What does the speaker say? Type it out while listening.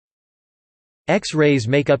X-rays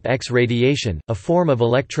make up X-radiation, a form of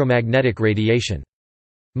electromagnetic radiation.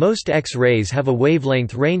 Most X-rays have a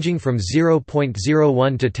wavelength ranging from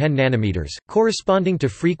 0.01 to 10 nanometers, corresponding to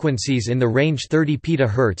frequencies in the range 30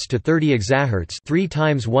 petahertz to 30 exahertz, 3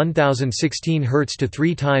 times 1016 Hz to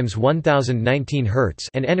 3 times 1019 Hz,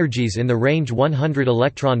 and energies in the range 100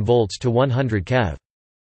 electron volts to 100 keV.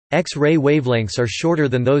 X-ray wavelengths are shorter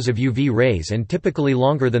than those of UV rays and typically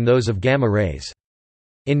longer than those of gamma rays.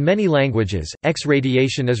 In many languages,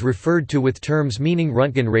 X-radiation is referred to with terms meaning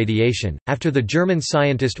Röntgen radiation, after the German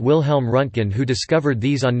scientist Wilhelm Röntgen, who discovered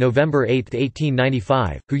these on November 8,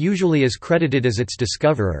 1895, who usually is credited as its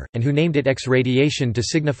discoverer, and who named it X-radiation to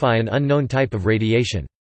signify an unknown type of radiation.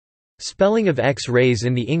 Spelling of X-rays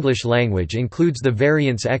in the English language includes the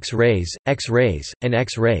variants X-rays, X-rays, and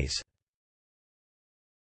X-rays.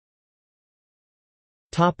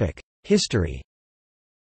 History.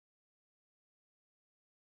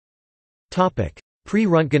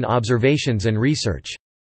 Pre-Röntgen observations and research.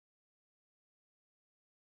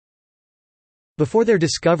 Before their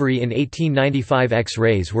discovery in 1895,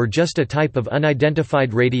 X-rays were just a type of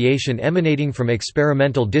unidentified radiation emanating from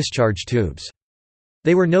experimental discharge tubes.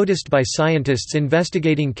 They were noticed by scientists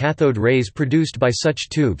investigating cathode rays produced by such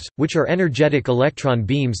tubes, which are energetic electron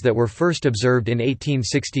beams that were first observed in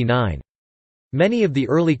 1869. Many of the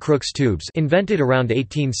early Crookes tubes, invented around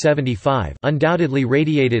 1875, undoubtedly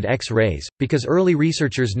radiated X-rays, because early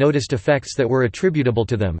researchers noticed effects that were attributable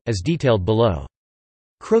to them, as detailed below.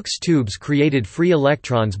 Crookes tubes created free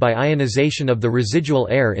electrons by ionization of the residual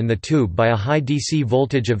air in the tube by a high DC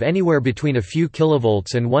voltage of anywhere between a few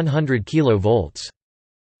kilovolts and 100 kilovolts.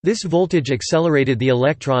 This voltage accelerated the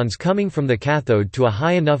electrons coming from the cathode to a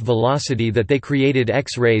high enough velocity that they created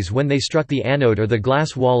X-rays when they struck the anode or the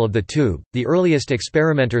glass wall of the tube. The earliest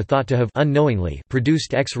experimenter thought to have unknowingly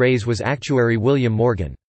produced X-rays was actuary William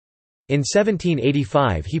Morgan. In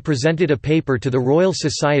 1785 he presented a paper to the Royal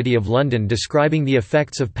Society of London describing the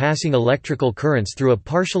effects of passing electrical currents through a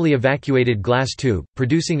partially evacuated glass tube,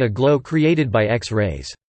 producing a glow created by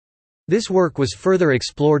X-rays. This work was further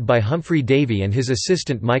explored by Humphrey Davy and his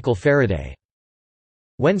assistant Michael Faraday.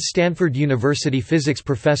 When Stanford University physics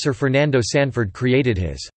professor Fernando Sanford created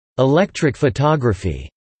his electric photography,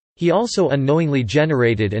 he also unknowingly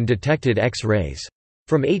generated and detected X-rays.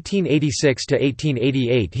 From 1886 to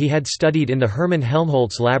 1888 he had studied in the Hermann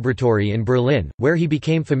Helmholtz laboratory in Berlin, where he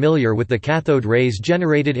became familiar with the cathode rays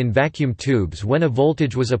generated in vacuum tubes when a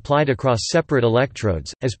voltage was applied across separate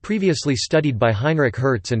electrodes, as previously studied by Heinrich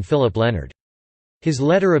Hertz and Philipp Leonard. His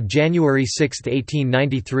letter of January 6,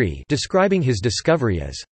 1893, describing his discovery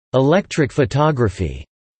as electric photography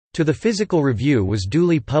to the Physical Review was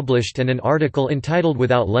duly published, and an article entitled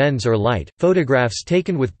Without Lens or Light, Photographs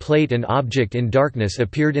Taken with Plate and Object in Darkness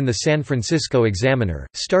appeared in the San Francisco Examiner.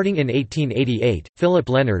 Starting in 1888, Philipp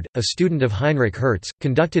Leonard, a student of Heinrich Hertz,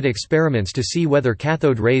 conducted experiments to see whether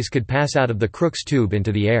cathode rays could pass out of the Crookes tube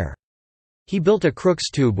into the air. He built a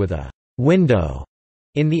Crookes tube with a window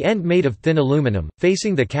in the end made of thin aluminum,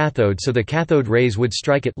 facing the cathode so the cathode rays would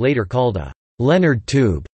strike it, later called a Leonard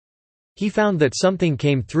tube. He found that something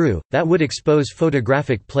came through, that would expose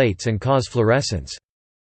photographic plates and cause fluorescence.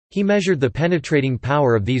 He measured the penetrating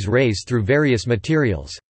power of these rays through various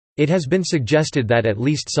materials. It has been suggested that at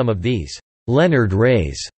least some of these Leonard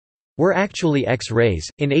rays were actually X-rays.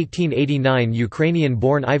 In 1889,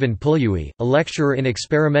 Ukrainian-born Ivan Pulyui, a lecturer in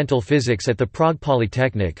experimental physics at the Prague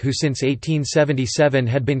Polytechnic who since 1877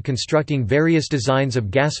 had been constructing various designs of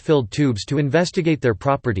gas-filled tubes to investigate their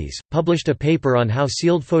properties, published a paper on how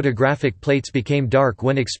sealed photographic plates became dark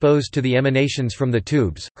when exposed to the emanations from the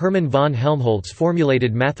tubes. Hermann von Helmholtz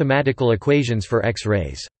formulated mathematical equations for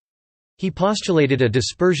X-rays. He postulated a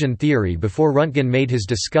dispersion theory before Röntgen made his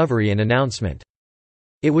discovery and announcement.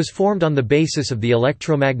 It was formed on the basis of the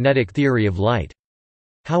electromagnetic theory of light.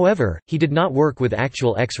 However, he did not work with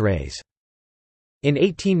actual X-rays. In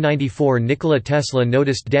 1894 Nikola Tesla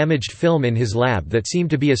noticed damaged film in his lab that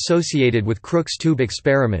seemed to be associated with Crookes tube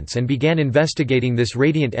experiments and began investigating this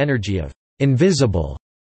radiant energy of invisible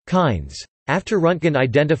kinds. After Röntgen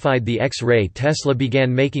identified the X-ray, Tesla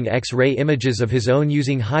began making X-ray images of his own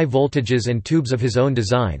using high voltages and tubes of his own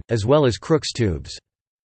design, as well as Crookes tubes.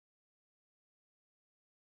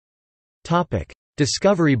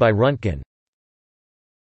 Discovery by Röntgen.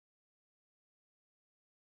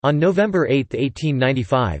 On November 8,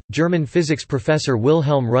 1895, German physics professor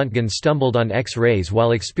Wilhelm Röntgen stumbled on X-rays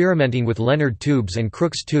while experimenting with Leonard tubes and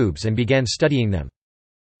Crookes tubes and began studying them.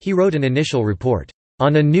 He wrote an initial report,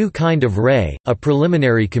 "On a new kind of ray, a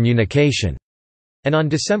preliminary communication," and on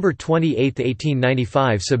December 28,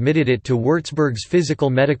 1895 submitted it to Würzburg's Physical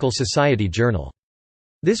Medical Society journal.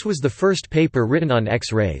 This was the first paper written on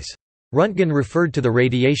X-rays. Röntgen referred to the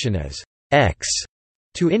radiation as X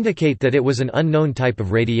to indicate that it was an unknown type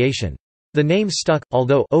of radiation. The name stuck,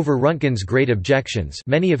 although over Röntgen's great objections,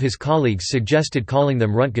 many of his colleagues suggested calling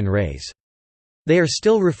them Röntgen rays. They are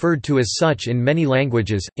still referred to as such in many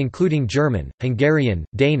languages, including German, Hungarian,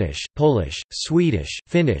 Danish, Polish, Swedish,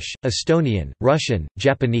 Finnish, Estonian, Russian,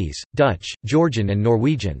 Japanese, Dutch, Georgian and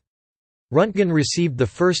Norwegian. Röntgen received the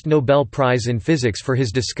first Nobel Prize in Physics for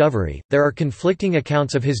his discovery. There are conflicting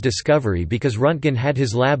accounts of his discovery because Röntgen had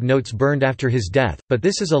his lab notes burned after his death, but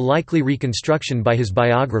this is a likely reconstruction by his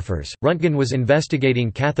biographers. Röntgen was investigating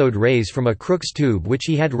cathode rays from a Crookes tube which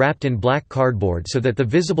he had wrapped in black cardboard so that the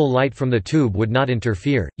visible light from the tube would not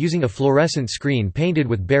interfere, using a fluorescent screen painted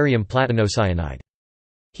with barium platinocyanide.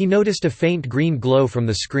 He noticed a faint green glow from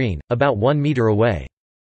the screen, about 1 meter away.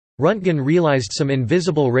 Röntgen realized some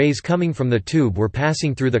invisible rays coming from the tube were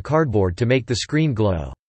passing through the cardboard to make the screen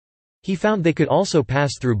glow. He found they could also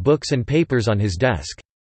pass through books and papers on his desk.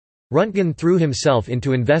 Röntgen threw himself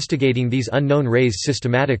into investigating these unknown rays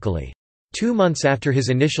systematically. 2 months after his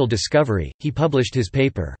initial discovery, he published his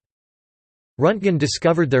paper. Röntgen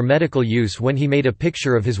discovered their medical use when he made a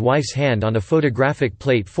picture of his wife's hand on a photographic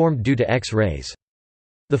plate formed due to X-rays.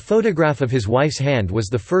 The photograph of his wife's hand was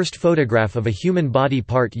the first photograph of a human body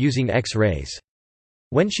part using X-rays.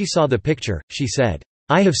 When she saw the picture, she said,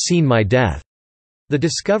 "I have seen my death." The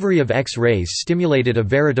discovery of X-rays stimulated a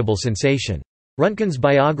veritable sensation. Röntgen's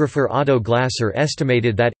biographer Otto Glasser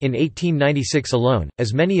estimated that, in 1896 alone,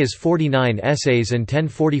 as many as 49 essays and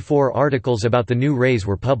 1044 articles about the new rays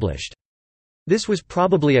were published. This was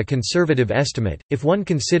probably a conservative estimate, if one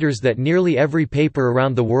considers that nearly every paper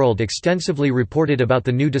around the world extensively reported about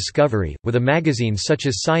the new discovery, with a magazine such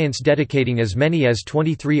as Science dedicating as many as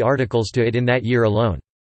 23 articles to it in that year alone.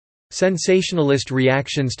 Sensationalist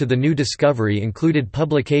reactions to the new discovery included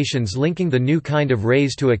publications linking the new kind of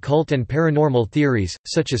rays to occult and paranormal theories,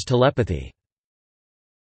 such as telepathy.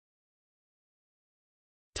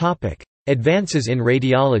 Advances in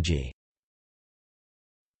radiology.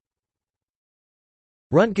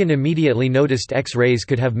 Röntgen immediately noticed X-rays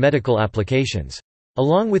could have medical applications.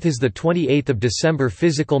 Along with his 28 December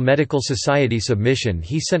Physical Medical Society submission,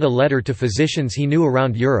 he sent a letter to physicians he knew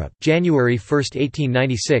around Europe, January 1,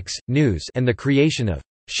 1896, news and the creation of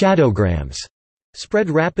 «shadowgrams» spread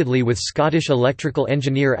rapidly, with Scottish electrical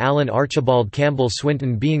engineer Alan Archibald Campbell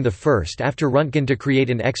Swinton being the first after Röntgen to create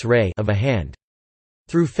an X-ray of a hand.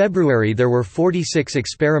 Through February there were 46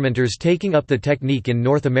 experimenters taking up the technique in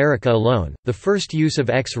North America alone. The first use of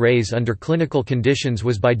X-rays under clinical conditions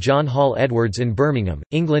was by John Hall Edwards in Birmingham,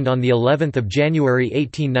 England on the 11th of January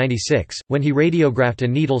 1896, when he radiographed a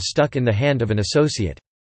needle stuck in the hand of an associate.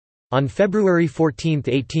 On February 14,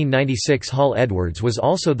 1896, Hall Edwards was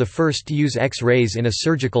also the first to use X-rays in a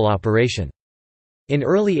surgical operation. In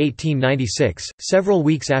early 1896, several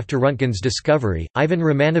weeks after Röntgen's discovery, Ivan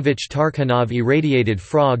Romanovich Tarkhanov irradiated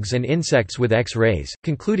frogs and insects with X-rays,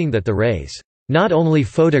 concluding that the rays not only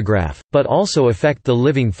photograph, but also affect the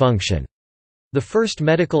living function. The first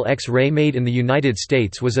medical X-ray made in the United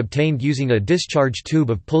States was obtained using a discharge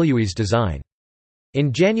tube of Pouillouy's design.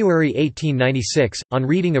 In January 1896, on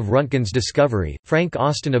reading of Röntgen's discovery, Frank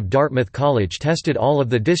Austin of Dartmouth College tested all of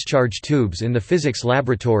the discharge tubes in the physics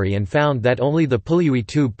laboratory and found that only the Pouilloui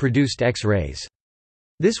tube produced X-rays.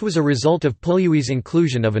 This was a result of Pouillouy's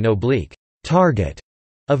inclusion of an oblique target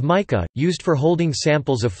of mica, used for holding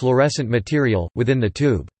samples of fluorescent material, within the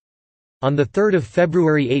tube. On 3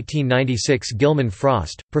 February 1896, Gilman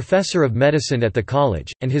Frost, professor of medicine at the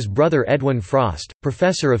college, and his brother Edwin Frost,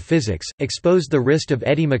 professor of physics, exposed the wrist of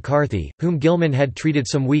Eddie McCarthy, whom Gilman had treated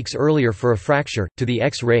some weeks earlier for a fracture, to the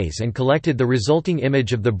X-rays and collected the resulting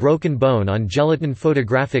image of the broken bone on gelatin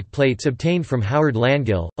photographic plates obtained from Howard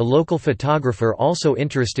Langill, a local photographer also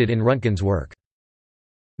interested in Röntgen's work.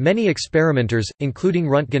 Many experimenters, including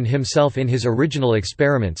Röntgen himself in his original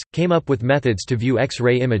experiments, came up with methods to view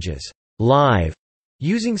X-ray images live,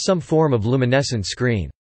 using some form of luminescent screen.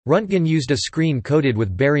 Röntgen used a screen coated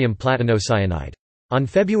with barium platinocyanide. On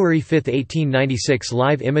February 5, 1896,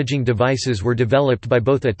 live imaging devices were developed by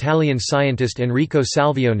both Italian scientist Enrico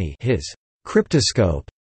Salvioni, his cryptoscope,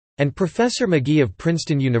 and Professor McGee of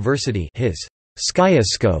Princeton University, his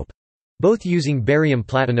skioscope, both using barium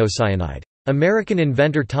platinocyanide. American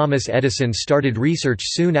inventor Thomas Edison started research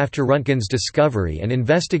soon after Röntgen's discovery and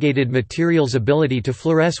investigated materials' ability to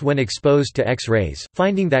fluoresce when exposed to X-rays,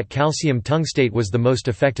 finding that calcium tungstate was the most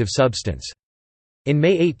effective substance. In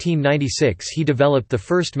May 1896 he developed the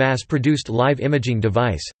first mass-produced live imaging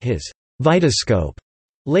device, his Vitascope,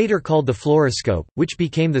 later called the fluoroscope, which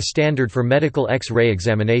became the standard for medical X-ray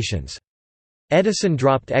examinations. Edison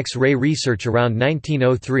dropped X-ray research around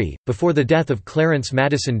 1903, before the death of Clarence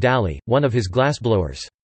Madison Daly, one of his glassblowers.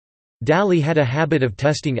 Daly had a habit of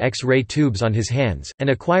testing X-ray tubes on his hands, and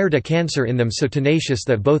acquired a cancer in them so tenacious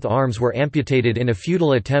that both arms were amputated in a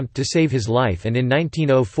futile attempt to save his life, and in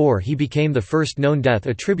 1904 he became the first known death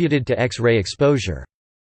attributed to X-ray exposure.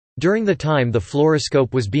 During the time the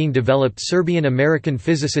fluoroscope was being developed, Serbian-American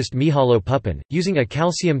physicist Mihajlo Pupin, using a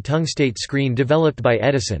calcium tungstate screen developed by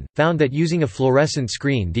Edison, found that using a fluorescent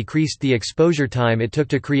screen decreased the exposure time it took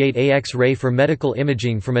to create a X-ray for medical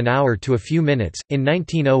imaging from an hour to a few minutes. In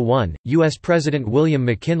 1901, U.S. President William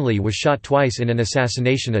McKinley was shot twice in an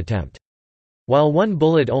assassination attempt. While one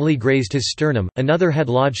bullet only grazed his sternum, another had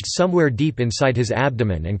lodged somewhere deep inside his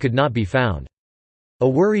abdomen and could not be found. A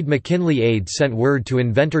worried McKinley aide sent word to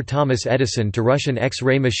inventor Thomas Edison to rush an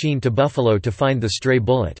X-ray machine to Buffalo to find the stray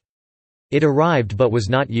bullet. It arrived but was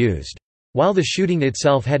not used. While the shooting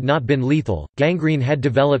itself had not been lethal, gangrene had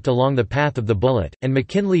developed along the path of the bullet, and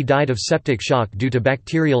McKinley died of septic shock due to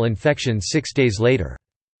bacterial infection 6 days later.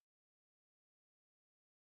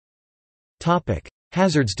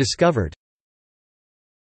 Hazards discovered.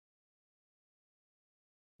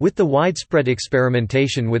 With the widespread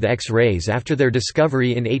experimentation with X-rays after their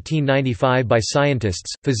discovery in 1895 by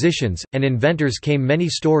scientists, physicians, and inventors came many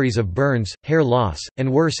stories of burns, hair loss,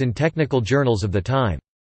 and worse in technical journals of the time.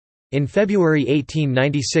 In February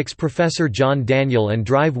 1896 Professor John Daniel and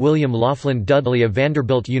Drive William Laughlin Dudley of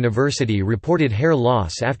Vanderbilt University reported hair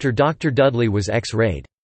loss after Dr. Dudley was X-rayed.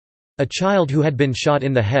 A child who had been shot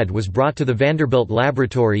in the head was brought to the Vanderbilt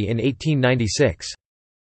laboratory in 1896.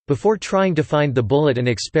 Before trying to find the bullet, an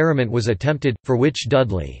experiment was attempted, for which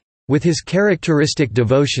Dudley, with his characteristic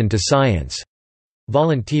devotion to science,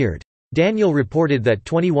 volunteered. Daniel reported that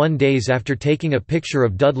 21 days after taking a picture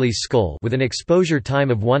of Dudley's skull with an exposure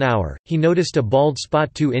time of 1 hour, he noticed a bald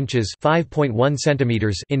spot 2 inches (5.1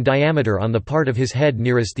 centimeters) in diameter on the part of his head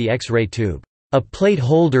nearest the X-ray tube. A plate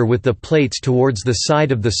holder with the plates towards the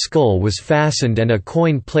side of the skull was fastened and a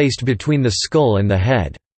coin placed between the skull and the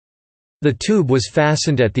head. The tube was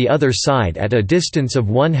fastened at the other side at a distance of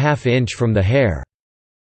 1/2 inch from the hair.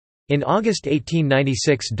 In August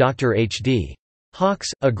 1896 Dr. H.D.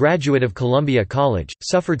 Hawkes, a graduate of Columbia College,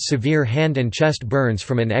 suffered severe hand and chest burns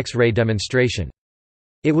from an X-ray demonstration.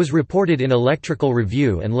 It was reported in Electrical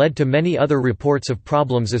Review and led to many other reports of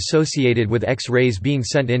problems associated with X-rays being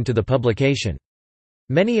sent in to the publication.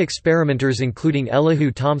 Many experimenters including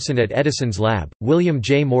Elihu Thomson at Edison's lab, William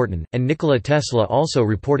J. Morton, and Nikola Tesla also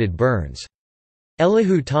reported burns.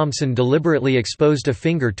 Elihu Thomson deliberately exposed a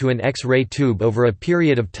finger to an X-ray tube over a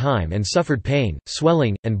period of time and suffered pain,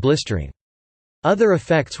 swelling, and blistering. Other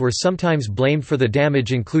effects were sometimes blamed for the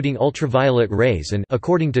damage, including ultraviolet rays and,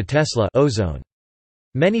 according to Tesla, ozone.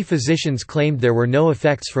 Many physicians claimed there were no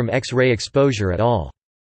effects from X-ray exposure at all.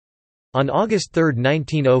 On August 3,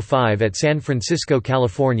 1905 at San Francisco,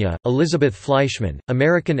 California, Elizabeth Fleischmann,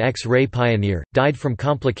 American X-ray pioneer, died from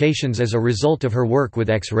complications as a result of her work with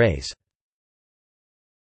X-rays.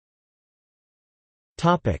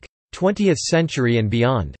 20th century and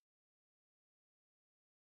beyond.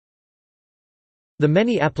 The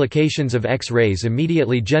many applications of X-rays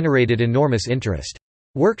immediately generated enormous interest.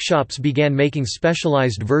 Workshops began making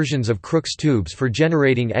specialized versions of Crookes tubes for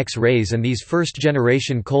generating X-rays, and these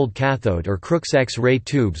first-generation cold cathode or Crookes X-ray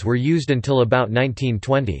tubes were used until about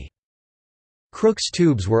 1920. Crookes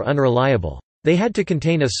tubes were unreliable. They had to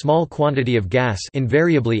contain a small quantity of gas,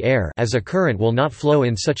 invariably air, as a current will not flow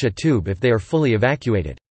in such a tube if they are fully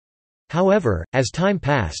evacuated. However, as time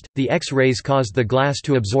passed, the X-rays caused the glass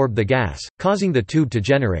to absorb the gas, causing the tube to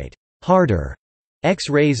generate harder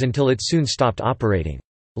X-rays until it soon stopped operating.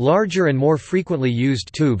 Larger and more frequently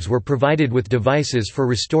used tubes were provided with devices for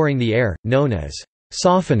restoring the air, known as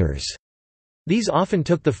softeners. These often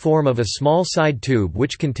took the form of a small side tube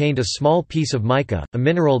which contained a small piece of mica, a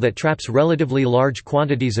mineral that traps relatively large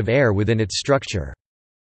quantities of air within its structure.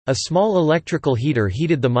 A small electrical heater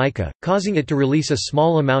heated the mica, causing it to release a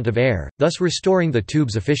small amount of air, thus restoring the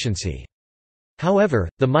tube's efficiency. However,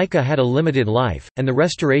 the mica had a limited life, and the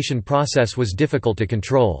restoration process was difficult to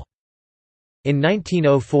control. In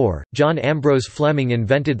 1904, John Ambrose Fleming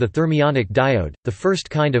invented the thermionic diode, the first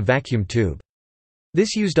kind of vacuum tube.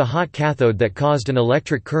 This used a hot cathode that caused an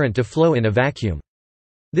electric current to flow in a vacuum.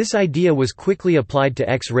 This idea was quickly applied to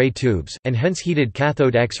X-ray tubes, and hence heated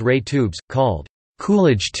cathode X-ray tubes, called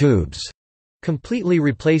Coolidge tubes, completely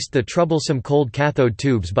replaced the troublesome cold cathode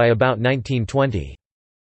tubes by about 1920.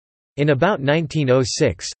 In about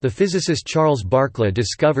 1906, the physicist Charles Barkla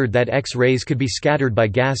discovered that X-rays could be scattered by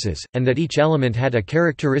gases, and that each element had a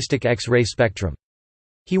characteristic X-ray spectrum.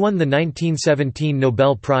 He won the 1917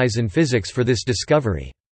 Nobel Prize in Physics for this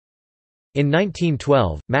discovery. In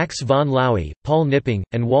 1912, Max von Laue, Paul Knipping,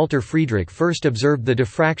 and Walter Friedrich first observed the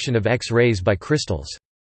diffraction of X-rays by crystals.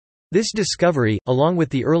 This discovery, along with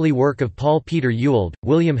the early work of Paul Peter Ewald,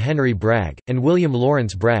 William Henry Bragg, and William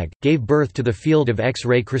Lawrence Bragg, gave birth to the field of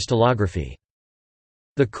X-ray crystallography.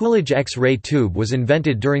 The Coolidge X-ray tube was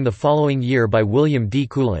invented during the following year by William D.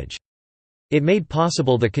 Coolidge. It made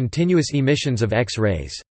possible the continuous emissions of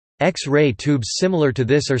X-rays. X-ray tubes similar to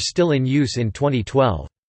this are still in use in 2012.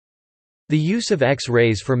 The use of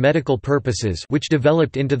X-rays for medical purposes, which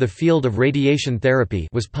developed into the field of radiation therapy,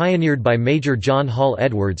 was pioneered by Major John Hall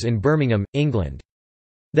Edwards in Birmingham, England.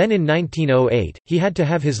 Then in 1908, he had to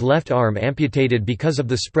have his left arm amputated because of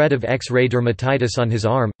the spread of X-ray dermatitis on his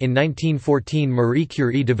arm. In 1914, Marie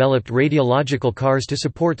Curie developed radiological cars to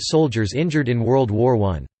support soldiers injured in World War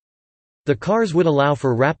I. The cars would allow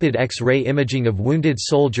for rapid X-ray imaging of wounded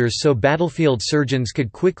soldiers so battlefield surgeons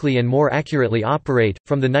could quickly and more accurately operate.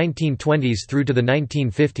 From the 1920s through to the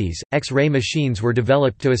 1950s, X-ray machines were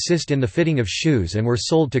developed to assist in the fitting of shoes and were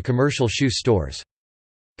sold to commercial shoe stores.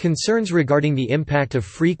 Concerns regarding the impact of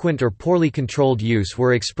frequent or poorly controlled use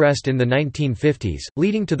were expressed in the 1950s,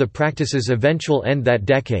 leading to the practice's eventual end that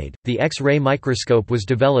decade. The X-ray microscope was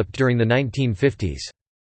developed during the 1950s.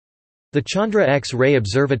 The Chandra X-ray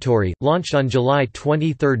Observatory, launched on July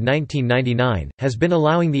 23, 1999, has been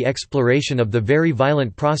allowing the exploration of the very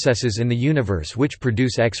violent processes in the universe which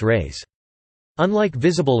produce X-rays. Unlike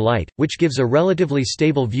visible light, which gives a relatively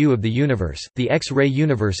stable view of the universe, the X-ray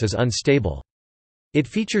universe is unstable. It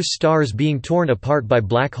features stars being torn apart by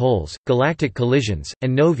black holes, galactic collisions,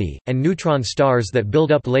 and novae, and neutron stars that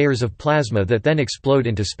build up layers of plasma that then explode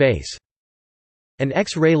into space. An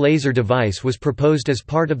X-ray laser device was proposed as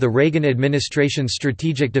part of the Reagan administration's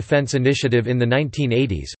Strategic Defense Initiative in the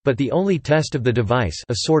 1980s, but the only test of the device,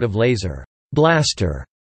 a sort of laser blaster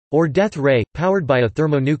or death ray, powered by a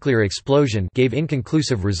thermonuclear explosion, gave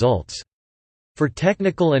inconclusive results. For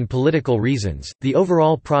technical and political reasons, the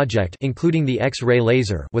overall project, including the X-ray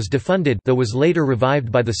laser, was defunded, though was later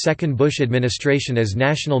revived by the second Bush administration as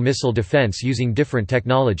national missile defense using different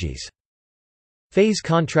technologies. Phase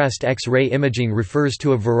contrast X-ray imaging refers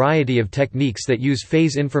to a variety of techniques that use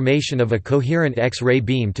phase information of a coherent X-ray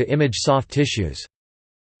beam to image soft tissues.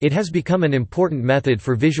 It has become an important method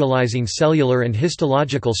for visualizing cellular and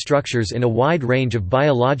histological structures in a wide range of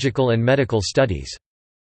biological and medical studies.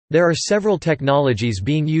 There are several technologies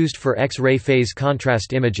being used for X-ray phase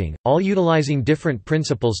contrast imaging, all utilizing different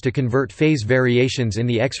principles to convert phase variations in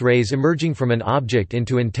the X-rays emerging from an object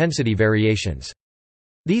into intensity variations.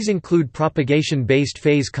 These include propagation-based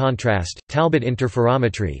phase contrast, Talbot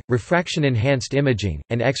interferometry, refraction-enhanced imaging,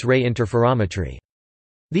 and X-ray interferometry.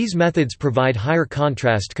 These methods provide higher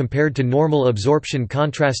contrast compared to normal absorption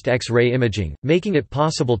contrast X-ray imaging, making it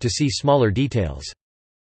possible to see smaller details.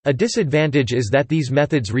 A disadvantage is that these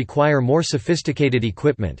methods require more sophisticated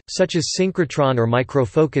equipment, such as synchrotron or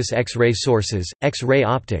microfocus X-ray sources, X-ray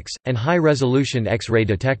optics, and high-resolution X-ray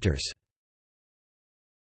detectors.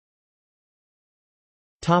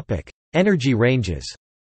 Energy ranges.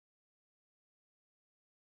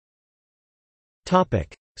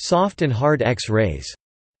 Soft and hard X-rays.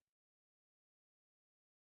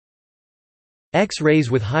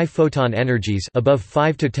 X-rays with high photon energies above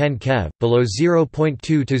 5 to 10 keV, below 0.2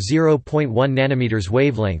 to 0.1 nanometers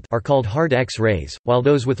wavelength are called hard X-rays, while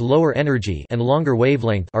those with lower energy and longer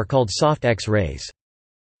wavelength are called soft X-rays.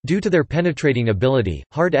 Due to their penetrating ability,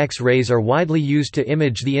 hard X-rays are widely used to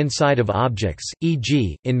image the inside of objects,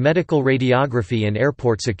 e.g., in medical radiography and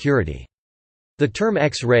airport security. The term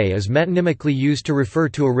X-ray is metonymically used to refer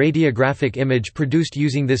to a radiographic image produced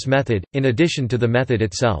using this method, in addition to the method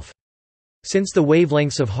itself. Since the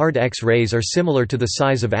wavelengths of hard X-rays are similar to the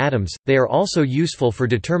size of atoms, they are also useful for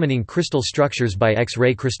determining crystal structures by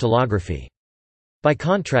X-ray crystallography. By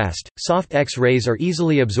contrast, soft X-rays are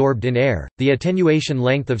easily absorbed in air. The attenuation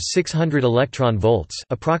length of 600 electron volts,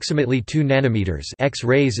 approximately 2 nanometers,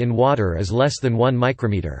 X-rays in water is less than 1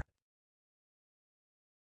 micrometer.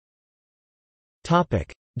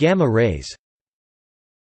 Topic: Gamma rays.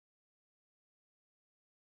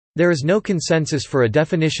 There is no consensus for a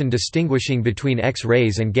definition distinguishing between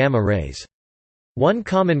X-rays and gamma rays. One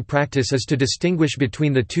common practice is to distinguish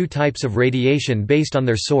between the two types of radiation based on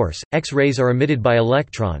their source. X-rays are emitted by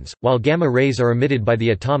electrons, while gamma rays are emitted by the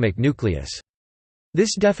atomic nucleus.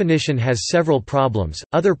 This definition has several problems.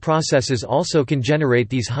 Other processes also can generate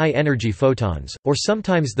these high-energy photons, or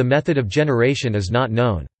sometimes the method of generation is not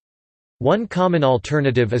known. One common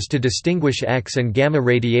alternative is to distinguish X and gamma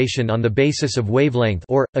radiation on the basis of wavelength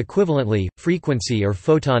or, equivalently, frequency or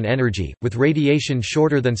photon energy, with radiation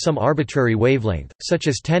shorter than some arbitrary wavelength, such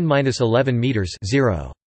as 10⁻11 meters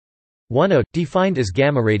 0.10, defined as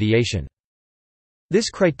gamma radiation. This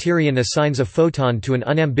criterion assigns a photon to an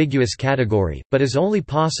unambiguous category, but is only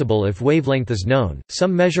possible if wavelength is known.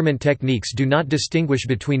 Some measurement techniques do not distinguish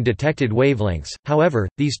between detected wavelengths, however,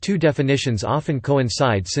 these two definitions often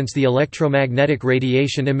coincide since the electromagnetic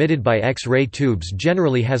radiation emitted by X-ray tubes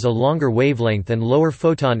generally has a longer wavelength and lower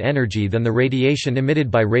photon energy than the radiation emitted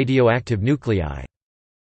by radioactive nuclei.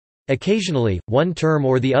 Occasionally, one term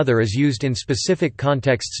or the other is used in specific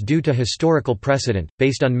contexts due to historical precedent,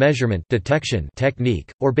 based on measurement detection technique,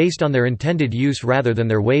 or based on their intended use rather than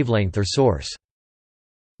their wavelength or source.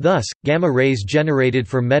 Thus, gamma rays generated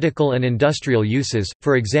for medical and industrial uses,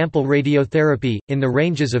 for example radiotherapy, in the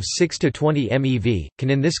ranges of 6 to 20 MeV, can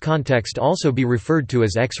in this context also be referred to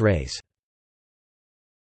as X-rays.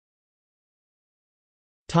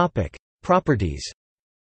 Properties.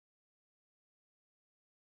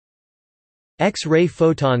 X-ray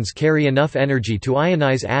photons carry enough energy to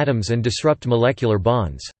ionize atoms and disrupt molecular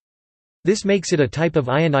bonds. This makes it a type of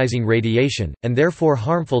ionizing radiation, and therefore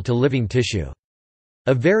harmful to living tissue.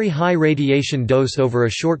 A very high radiation dose over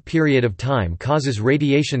a short period of time causes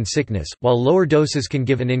radiation sickness, while lower doses can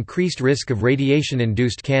give an increased risk of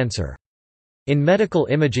radiation-induced cancer. In medical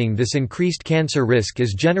imaging, this increased cancer risk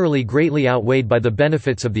is generally greatly outweighed by the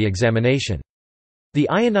benefits of the examination. The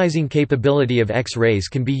ionizing capability of X-rays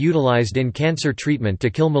can be utilized in cancer treatment to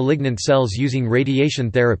kill malignant cells using radiation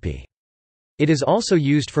therapy. It is also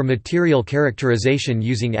used for material characterization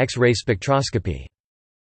using X-ray spectroscopy.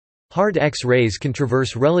 Hard X-rays can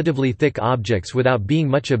traverse relatively thick objects without being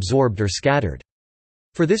much absorbed or scattered.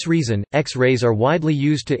 For this reason, X-rays are widely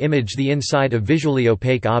used to image the inside of visually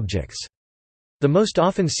opaque objects. The most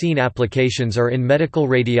often seen applications are in medical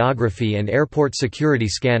radiography and airport security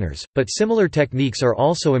scanners, but similar techniques are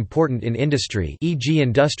also important in industry, e.g.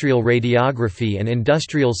 industrial radiography and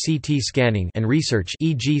industrial CT scanning, and research,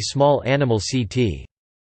 e.g. small animal CT.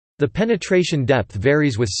 The penetration depth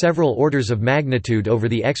varies with several orders of magnitude over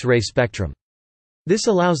the X-ray spectrum. This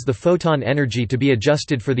allows the photon energy to be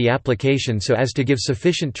adjusted for the application so as to give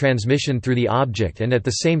sufficient transmission through the object and at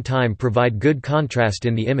the same time provide good contrast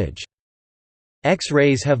in the image.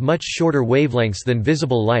 X-rays have much shorter wavelengths than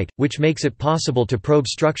visible light, which makes it possible to probe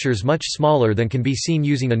structures much smaller than can be seen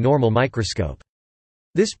using a normal microscope.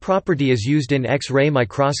 This property is used in X-ray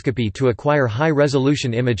microscopy to acquire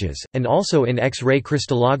high-resolution images, and also in X-ray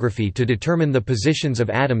crystallography to determine the positions of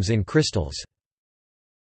atoms in crystals.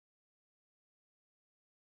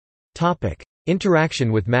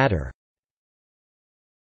 Interaction with matter.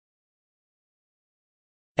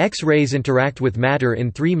 X-rays interact with matter in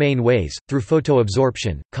three main ways, through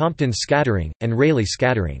photoabsorption, Compton scattering, and Rayleigh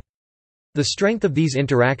scattering. The strength of these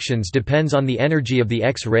interactions depends on the energy of the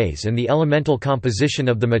X-rays and the elemental composition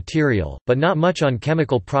of the material, but not much on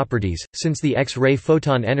chemical properties, since the X-ray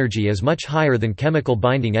photon energy is much higher than chemical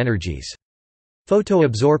binding energies.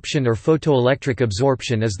 Photoabsorption or photoelectric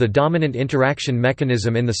absorption is the dominant interaction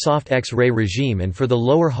mechanism in the soft X-ray regime and for the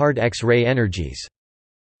lower hard X-ray energies.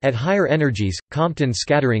 At higher energies, Compton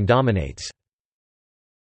scattering dominates.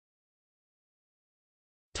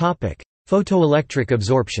 Photoelectric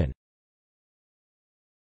absorption.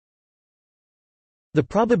 The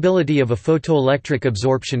probability of a photoelectric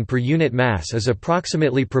absorption per unit mass is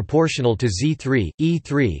approximately proportional to Z3,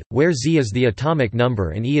 E3, where Z is the atomic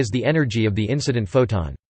number and E is the energy of the incident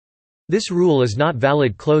photon. This rule is not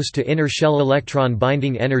valid close to inner shell electron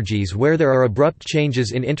binding energies where there are abrupt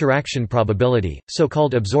changes in interaction probability,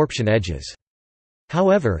 so-called absorption edges.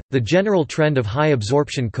 However, the general trend of high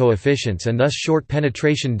absorption coefficients and thus short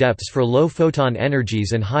penetration depths for low photon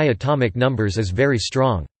energies and high atomic numbers is very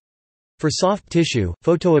strong. For soft tissue,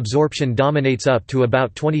 photoabsorption dominates up to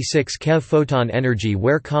about 26 keV photon energy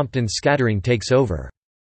where Compton scattering takes over.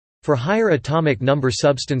 For higher atomic number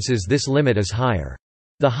substances this limit is higher.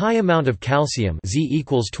 The high amount of calcium Z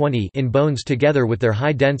 = 20 in bones together with their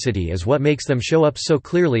high density is what makes them show up so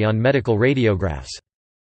clearly on medical radiographs.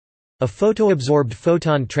 A photoabsorbed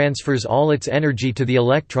photon transfers all its energy to the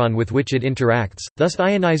electron with which it interacts, thus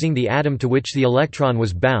ionizing the atom to which the electron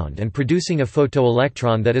was bound and producing a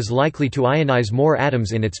photoelectron that is likely to ionize more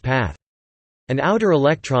atoms in its path. An outer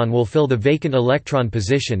electron will fill the vacant electron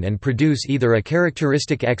position and produce either a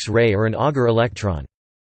characteristic X-ray or an Auger electron.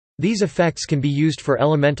 These effects can be used for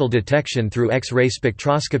elemental detection through X-ray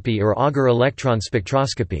spectroscopy or Auger electron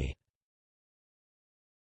spectroscopy.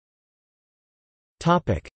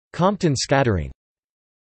 Compton scattering.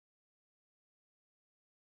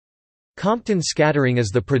 Compton scattering is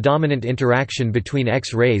the predominant interaction between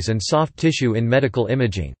X-rays and soft tissue in medical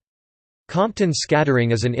imaging. Compton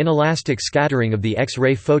scattering is an inelastic scattering of the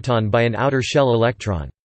X-ray photon by an outer shell electron.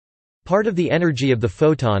 Part of the energy of the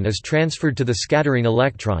photon is transferred to the scattering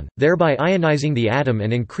electron, thereby ionizing the atom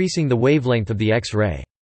and increasing the wavelength of the X-ray.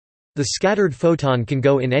 The scattered photon can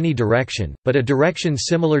go in any direction, but a direction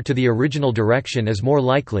similar to the original direction is more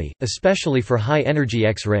likely, especially for high-energy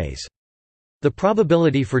X-rays. The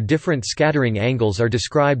probability for different scattering angles are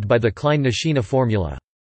described by the Klein-Nishina formula.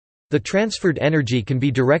 The transferred energy can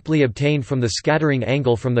be directly obtained from the scattering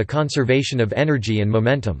angle from the conservation of energy and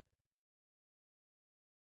momentum.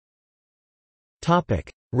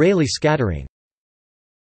 Rayleigh scattering.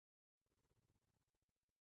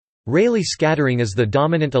 Rayleigh scattering is the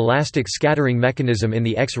dominant elastic scattering mechanism in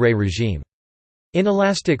the X-ray regime.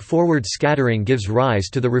 Inelastic forward scattering gives rise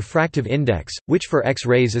to the refractive index, which for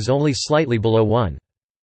X-rays is only slightly below 1.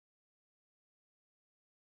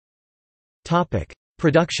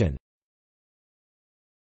 Production.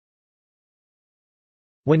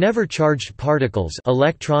 Whenever charged particles,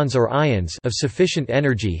 electrons or ions, of sufficient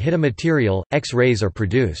energy hit a material, X-rays are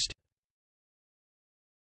produced.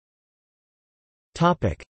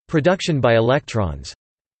 Production by electrons.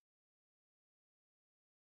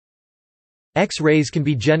 X-rays can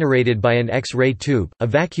be generated by an X-ray tube, a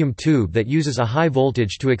vacuum tube that uses a high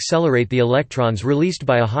voltage to accelerate the electrons released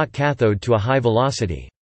by a hot cathode to a high velocity.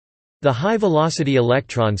 The high-velocity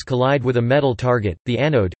electrons collide with a metal target, the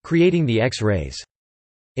anode, creating the X-rays.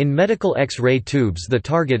 In medical X-ray tubes the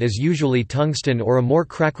target is usually tungsten or a more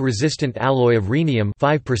crack-resistant alloy of rhenium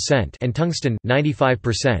 5% and tungsten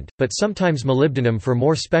 95%, but sometimes molybdenum for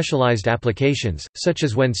more specialized applications, such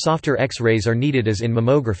as when softer X-rays are needed as in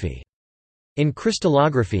mammography. In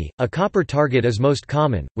crystallography, a copper target is most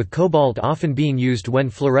common, with cobalt often being used when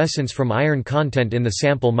fluorescence from iron content in the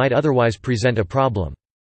sample might otherwise present a problem.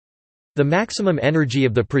 The maximum energy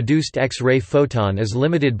of the produced X-ray photon is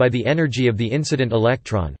limited by the energy of the incident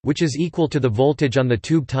electron, which is equal to the voltage on the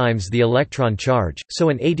tube times the electron charge, so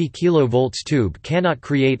an 80 kV tube cannot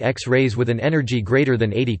create X-rays with an energy greater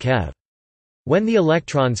than 80 keV. When the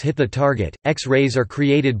electrons hit the target, X-rays are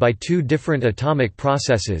created by two different atomic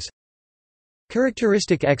processes.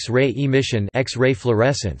 Characteristic X-ray emission, X-ray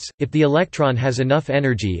fluorescence. If the electron has enough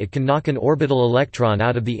energy it can knock an orbital electron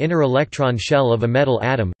out of the inner electron shell of a metal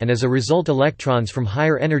atom, and as a result electrons from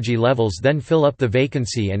higher energy levels then fill up the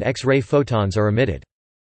vacancy and X-ray photons are emitted.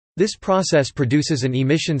 This process produces an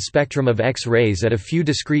emission spectrum of X-rays at a few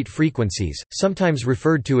discrete frequencies, sometimes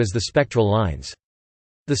referred to as the spectral lines.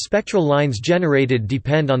 The spectral lines generated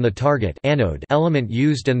depend on the target anode element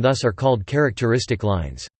used and thus are called characteristic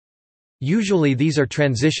lines. Usually these are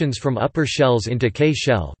transitions from upper shells into K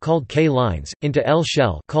shell called K lines, into L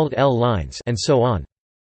shell called L lines, and so on.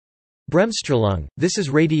 Bremsstrahlung, this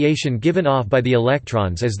is radiation given off by the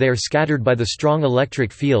electrons as they are scattered by the strong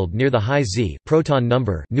electric field near the high Z proton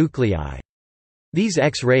number nuclei. These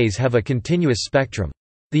X-rays have a continuous spectrum.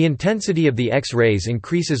 The intensity of the X-rays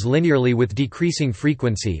increases linearly with decreasing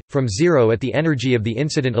frequency, from 0 at the energy of the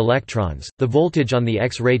incident electrons, the voltage on the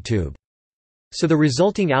X-ray tube. So the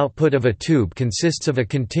resulting output of a tube consists of a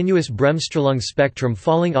continuous Bremsstrahlung spectrum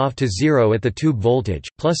falling off to 0 at the tube voltage,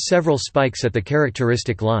 plus several spikes at the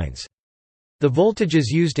characteristic lines. The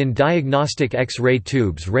voltages used in diagnostic X-ray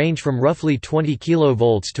tubes range from roughly 20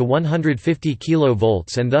 kV to 150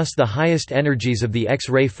 kV and thus the highest energies of the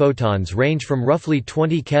X-ray photons range from roughly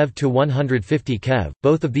 20 keV to 150 keV.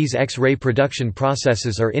 Both of these X-ray production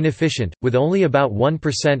processes are inefficient, with only about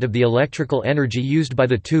 1% of the electrical energy used by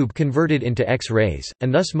the tube converted into X-rays,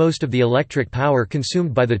 and thus most of the electric power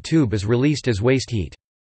consumed by the tube is released as waste heat.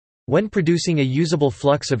 When producing a usable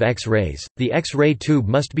flux of X-rays, the X-ray tube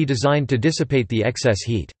must be designed to dissipate the excess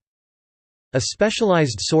heat. A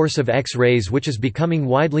specialized source of X-rays which is becoming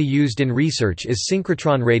widely used in research is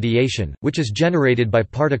synchrotron radiation, which is generated by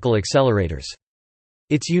particle accelerators.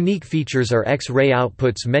 Its unique features are X-ray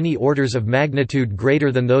outputs many orders of magnitude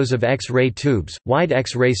greater than those of X-ray tubes, wide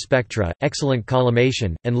X-ray spectra, excellent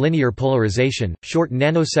collimation, and linear polarization. Short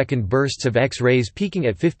nanosecond bursts of X-rays peaking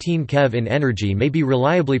at 15 keV in energy may be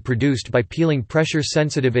reliably produced by peeling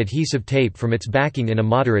pressure-sensitive adhesive tape from its backing in a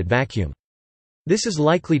moderate vacuum. This is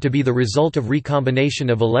likely to be the result of recombination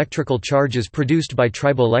of electrical charges produced by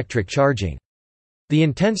triboelectric charging. The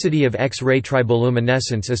intensity of X-ray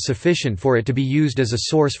triboluminescence is sufficient for it to be used as a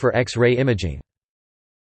source for X-ray imaging.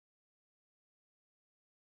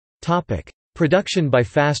 Production by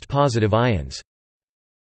fast positive ions.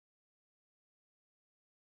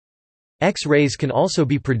 X-rays can also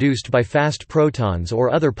be produced by fast protons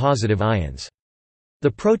or other positive ions. The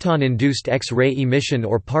proton-induced X-ray emission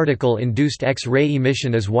or particle-induced X-ray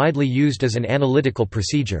emission is widely used as an analytical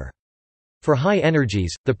procedure. For high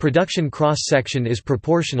energies, the production cross-section is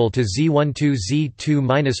proportional to Z12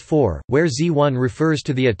 Z2-4, where Z1 refers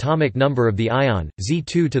to the atomic number of the ion,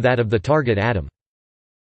 Z2 to that of the target atom.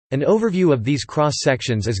 An overview of these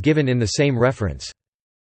cross-sections is given in the same reference.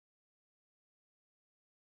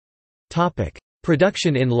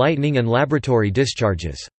 Production in lightning and laboratory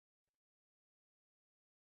discharges.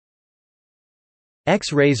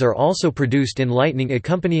 X-rays are also produced in lightning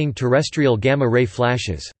accompanying terrestrial gamma-ray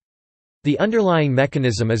flashes. The underlying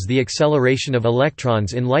mechanism is the acceleration of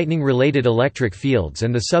electrons in lightning-related electric fields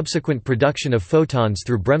and the subsequent production of photons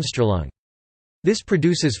through Bremsstrahlung. This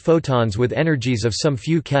produces photons with energies of some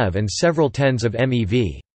few keV and several tens of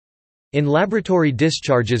MeV. In laboratory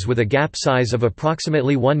discharges with a gap size of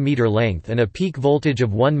approximately 1 meter length and a peak voltage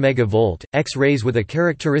of 1 megavolt, X-rays with a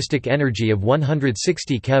characteristic energy of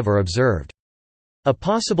 160 keV are observed. A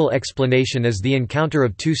possible explanation is the encounter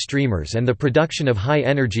of two streamers and the production of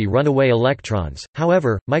high-energy runaway electrons.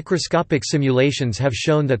 However, microscopic simulations have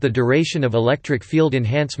shown that the duration of electric field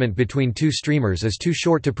enhancement between two streamers is too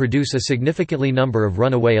short to produce a significantly number of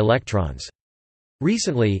runaway electrons.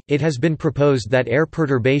 Recently, it has been proposed that air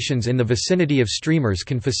perturbations in the vicinity of streamers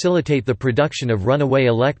can facilitate the production of runaway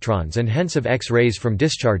electrons and hence of X-rays from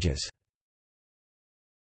discharges.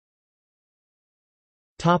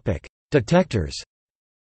 Detectors.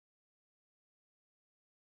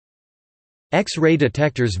 X-ray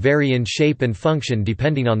detectors vary in shape and function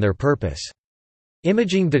depending on their purpose.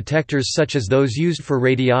 Imaging detectors such as those used for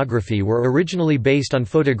radiography were originally based on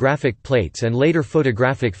photographic plates and later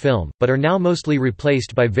photographic film, but are now mostly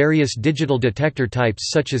replaced by various digital detector types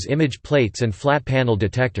such as image plates and flat panel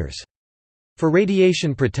detectors. For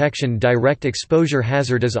radiation protection, direct exposure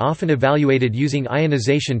hazard is often evaluated using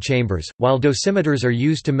ionization chambers, while dosimeters are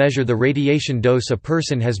used to measure the radiation dose a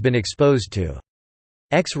person has been exposed to.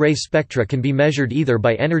 X-ray spectra can be measured either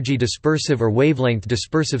by energy dispersive or wavelength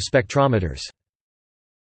dispersive spectrometers.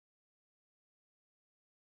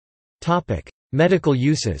 Medical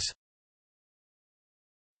uses.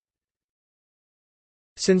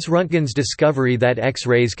 Since Röntgen's discovery that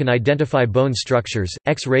X-rays can identify bone structures,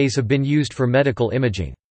 X-rays have been used for medical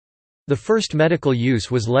imaging. The first medical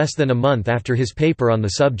use was less than a month after his paper on the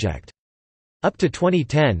subject. Up to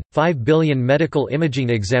 2010, 5 billion medical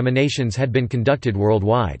imaging examinations had been conducted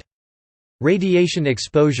worldwide. Radiation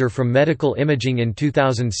exposure from medical imaging in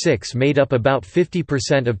 2006 made up about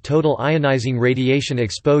 50% of total ionizing radiation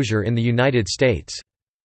exposure in the United States.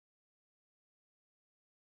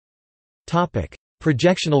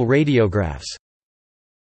 Projectional radiographs.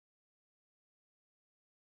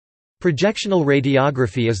 Projectional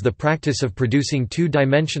radiography is the practice of producing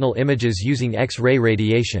two-dimensional images using X-ray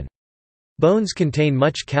radiation. Bones contain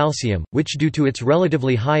much calcium, which due to its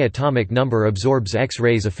relatively high atomic number absorbs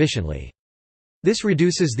X-rays efficiently. This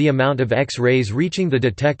reduces the amount of X-rays reaching the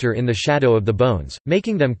detector in the shadow of the bones,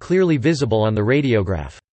 making them clearly visible on the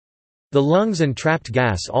radiograph. The lungs and trapped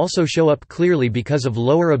gas also show up clearly because of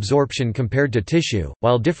lower absorption compared to tissue,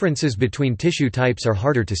 while differences between tissue types are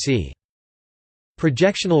harder to see.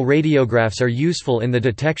 Projectional radiographs are useful in the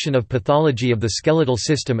detection of pathology of the skeletal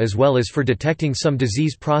system as well as for detecting some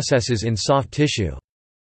disease processes in soft tissue.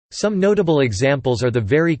 Some notable examples are the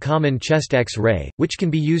very common chest X-ray, which can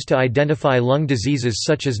be used to identify lung diseases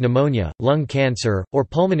such as pneumonia, lung cancer, or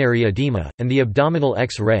pulmonary edema, and the abdominal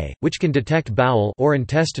X-ray, which can detect bowel or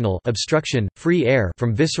intestinal obstruction, free air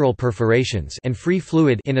from visceral perforations, and free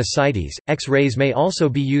fluid in ascites. X-rays may also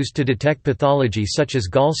be used to detect pathology such as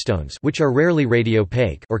gallstones, which are rarely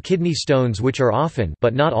radiopaque, or kidney stones, which are often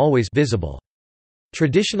but not always visible.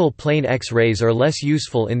 Traditional plain X-rays are less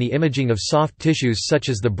useful in the imaging of soft tissues such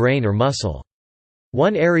as the brain or muscle.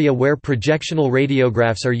 One area where projectional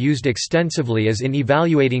radiographs are used extensively is in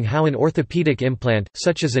evaluating how an orthopedic implant,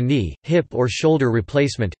 such as a knee, hip or shoulder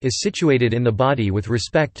replacement, is situated in the body with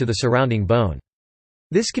respect to the surrounding bone.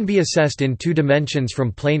 This can be assessed in 2 dimensions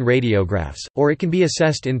from plain radiographs, or it can be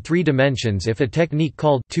assessed in 3 dimensions if a technique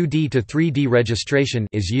called 2D to 3D registration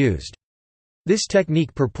is used. This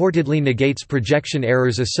technique purportedly negates projection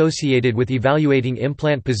errors associated with evaluating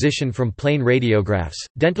implant position from plain radiographs.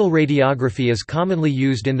 Dental radiography is commonly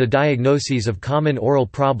used in the diagnoses of common oral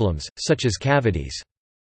problems, such as cavities.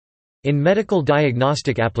 In medical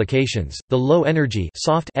diagnostic applications, the low-energy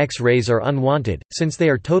soft X-rays are unwanted, since they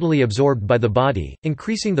are totally absorbed by the body,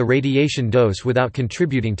 increasing the radiation dose without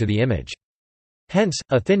contributing to the image. Hence,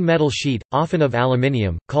 a thin metal sheet, often of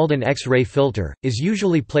aluminium, called an X-ray filter, is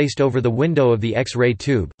usually placed over the window of the X-ray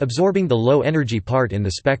tube, absorbing the low-energy part in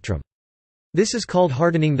the spectrum. This is called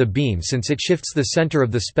hardening the beam since it shifts the center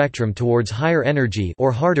of the spectrum towards higher energy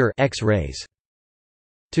or harder X-rays.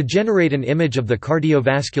 To generate an image of the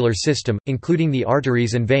cardiovascular system, including the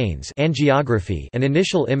arteries and veins, angiography, an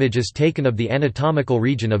initial image is taken of the anatomical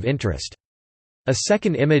region of interest. A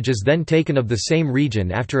second image is then taken of the same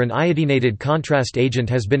region after an iodinated contrast agent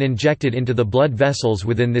has been injected into the blood vessels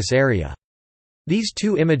within this area. These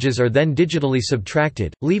two images are then digitally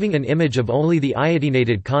subtracted, leaving an image of only the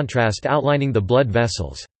iodinated contrast outlining the blood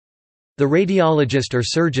vessels. The radiologist or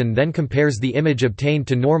surgeon then compares the image obtained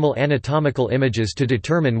to normal anatomical images to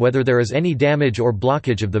determine whether there is any damage or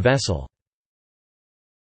blockage of the vessel.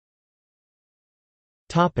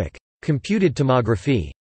 Computed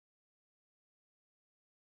tomography.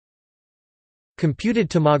 Computed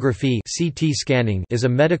tomography (CT scanning) is a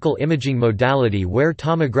medical imaging modality where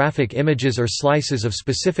tomographic images or slices of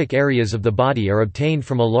specific areas of the body are obtained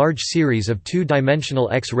from a large series of two-dimensional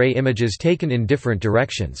X-ray images taken in different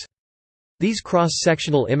directions. These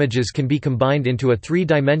cross-sectional images can be combined into a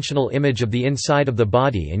three-dimensional image of the inside of the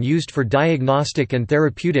body and used for diagnostic and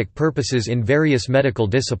therapeutic purposes in various medical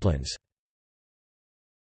disciplines.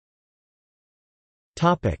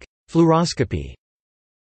 Fluoroscopy.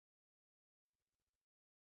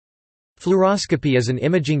 Fluoroscopy is an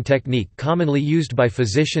imaging technique commonly used by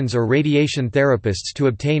physicians or radiation therapists to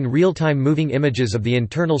obtain real-time moving images of the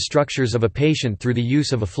internal structures of a patient through the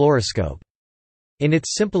use of a fluoroscope. In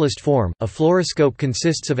its simplest form, a fluoroscope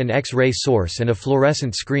consists of an X-ray source and a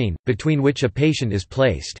fluorescent screen, between which a patient is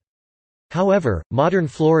placed. However, modern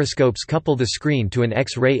fluoroscopes couple the screen to an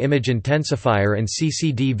X-ray image intensifier and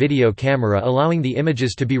CCD video camera, allowing the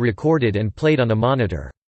images to be recorded and played on a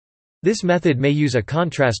monitor. This method may use a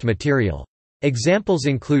contrast material. Examples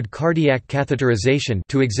include cardiac catheterization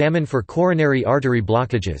to examine for coronary artery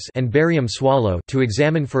blockages and barium swallow to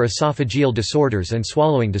examine for esophageal disorders and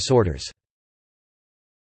swallowing disorders.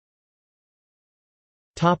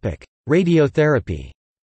 Radiotherapy.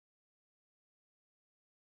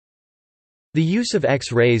 The use of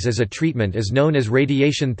X-rays as a treatment is known as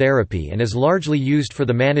radiation therapy and is largely used for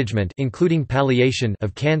the management, including palliation,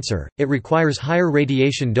 of cancer. It requires higher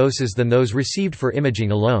radiation doses than those received for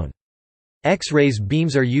imaging alone. X-rays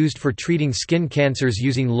beams are used for treating skin cancers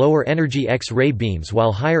using lower energy X-ray beams,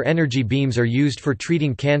 while higher energy beams are used for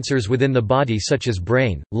treating cancers within the body such as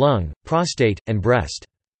brain, lung, prostate, and breast.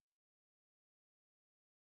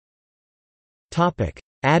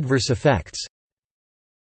 Adverse effects.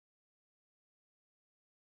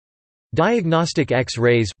 Diagnostic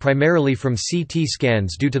X-rays, primarily from CT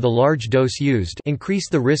scans due to the large dose used, increase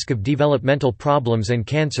the risk of developmental problems and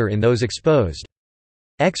cancer in those exposed.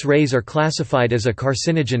 X-rays are classified as a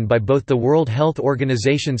carcinogen by both the World Health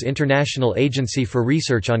Organization's International Agency for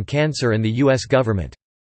Research on Cancer and the U.S. government.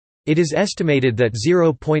 It is estimated that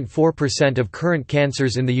 0.4% of current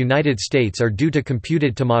cancers in the United States are due to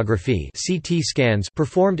computed tomography (CT scans)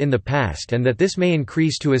 performed in the past, and that this may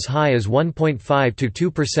increase to as high as 1.5 to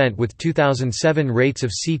 2% with 2007 rates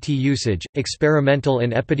of CT usage. Experimental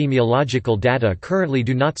and epidemiological data currently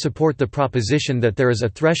do not support the proposition that there is a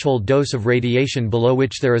threshold dose of radiation below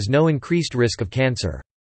which there is no increased risk of cancer.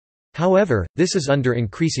 However, this is under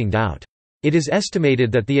increasing doubt. It is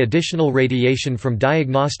estimated that the additional radiation from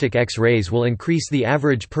diagnostic X-rays will increase the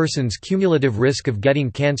average person's cumulative risk of getting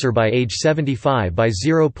cancer by age 75 by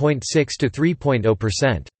 0.6 to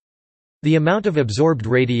 3.0%. The amount of absorbed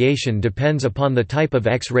radiation depends upon the type of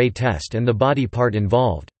X-ray test and the body part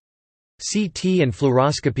involved. CT and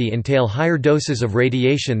fluoroscopy entail higher doses of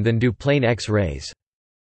radiation than do plain X-rays.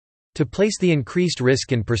 To place the increased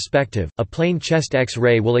risk in perspective, a plain chest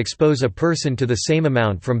X-ray will expose a person to the same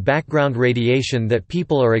amount from background radiation that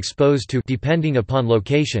people are exposed to depending upon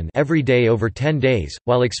location every day over 10 days,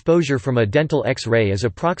 while exposure from a dental X-ray is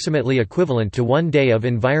approximately equivalent to 1 day of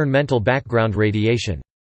environmental background radiation.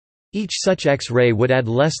 Each such X-ray would add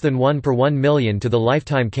less than 1 per 1 million to the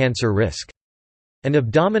lifetime cancer risk. An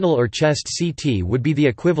abdominal or chest CT would be the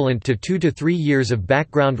equivalent to 2 to 3 years of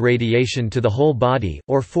background radiation to the whole body,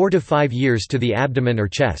 or 4 to 5 years to the abdomen or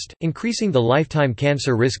chest, increasing the lifetime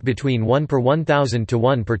cancer risk between 1 per 1,000 to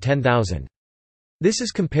 1 per 10,000. This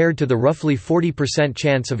is compared to the roughly 40%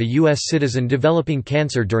 chance of a U.S. citizen developing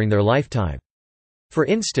cancer during their lifetime. For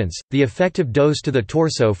instance, the effective dose to the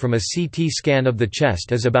torso from a CT scan of the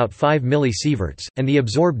chest is about 5 millisieverts, and the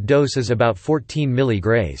absorbed dose is about 14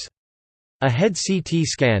 milligauss. A head CT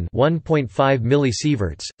scan 1.5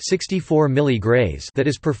 millisieverts, 64 milligauss that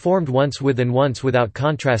is performed once with and once without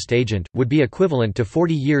contrast agent, would be equivalent to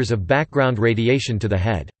 40 years of background radiation to the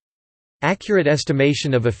head. Accurate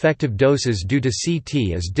estimation of effective doses due to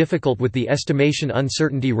CT is difficult with the estimation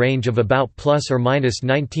uncertainty range of about plus or minus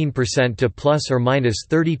 19% to plus or minus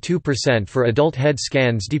 32% for adult head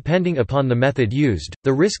scans depending upon the method used.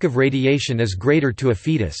 The risk of radiation is greater to a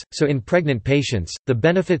fetus, so in pregnant patients, the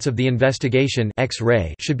benefits of the investigation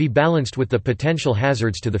X-ray should be balanced with the potential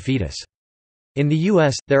hazards to the fetus. In the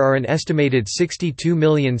U.S., there are an estimated 62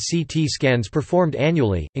 million CT scans performed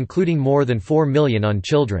annually, including more than 4 million on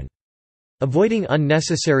children. Avoiding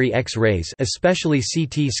unnecessary X-rays, especially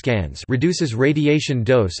CT scans, reduces radiation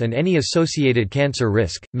dose and any associated cancer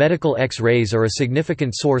risk. Medical X-rays are a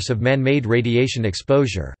significant source of man-made radiation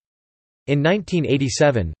exposure. In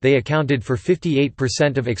 1987, they accounted for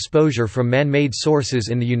 58% of exposure from man-made sources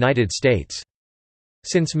in the United States.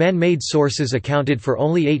 Since man-made sources accounted for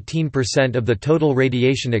only 18% of the total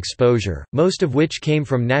radiation exposure, most of which came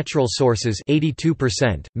from natural sources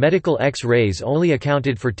 82%, medical X-rays only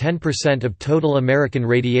accounted for 10% of total American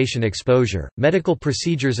radiation exposure. Medical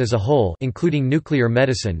procedures as a whole, including nuclear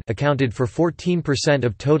medicine, accounted for 14%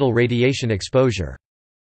 of total radiation exposure.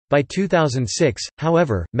 By 2006,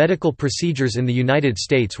 however, medical procedures in the United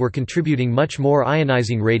States were contributing much more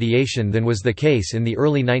ionizing radiation than was the case in the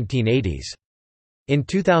early 1980s. In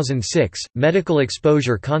 2006, medical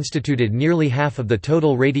exposure constituted nearly half of the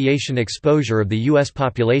total radiation exposure of the U.S.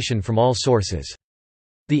 population from all sources.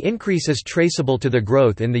 The increase is traceable to the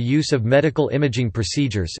growth in the use of medical imaging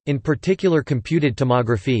procedures, in particular computed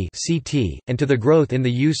tomography (CT), and to the growth in the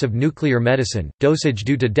use of nuclear medicine. Dosage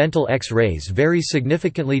due to dental X-rays varies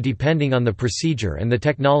significantly depending on the procedure and the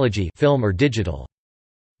technology, film or digital.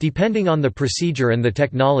 Depending on the procedure and the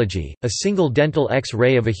technology, a single dental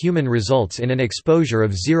X-ray of a human results in an exposure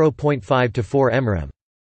of 0.5 to 4 mrem.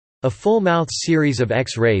 A full-mouth series of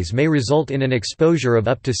X-rays may result in an exposure of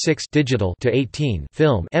up to 6 digital to 18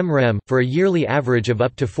 film mrem, for a yearly average of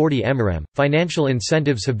up to 40 mrem. Financial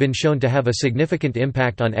incentives have been shown to have a significant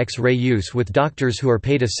impact on X-ray use, with doctors who are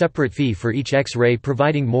paid a separate fee for each X-ray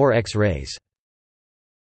providing more X-rays.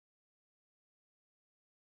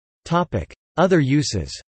 Other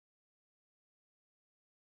uses.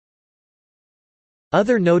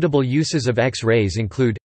 Other notable uses of X-rays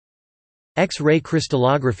include X-ray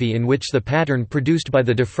crystallography, in which the pattern produced by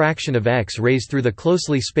the diffraction of X-rays through the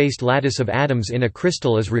closely spaced lattice of atoms in a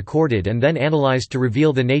crystal is recorded and then analyzed to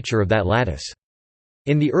reveal the nature of that lattice.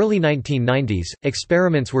 In the early 1990s,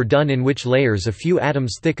 experiments were done in which layers a few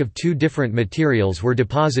atoms thick of two different materials were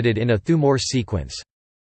deposited in a Thue-Morse sequence.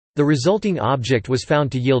 The resulting object was found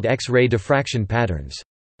to yield X-ray diffraction patterns.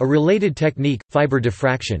 A related technique, fiber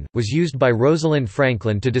diffraction, was used by Rosalind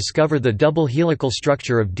Franklin to discover the double helical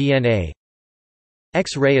structure of DNA.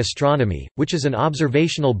 X-ray astronomy, which is an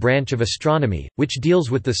observational branch of astronomy, which deals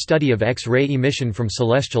with the study of X-ray emission from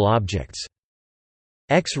celestial objects.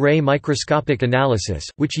 X-ray microscopic analysis,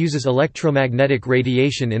 which uses electromagnetic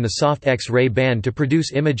radiation in the soft X-ray band to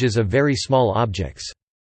produce images of very small objects.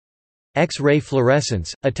 X-ray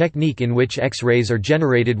fluorescence, a technique in which X-rays are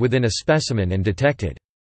generated within a specimen and detected.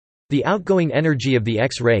 The outgoing energy of the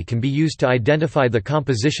X-ray can be used to identify the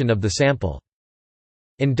composition of the sample.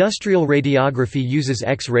 Industrial radiography uses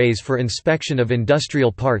X-rays for inspection of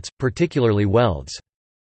industrial parts, particularly welds.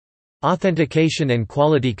 Authentication and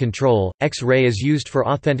quality control, X-ray is used for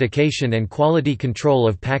authentication and quality control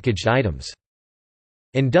of packaged items.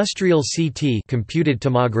 Industrial CT computed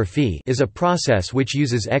tomography is a process which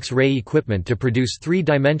uses X-ray equipment to produce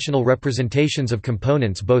three-dimensional representations of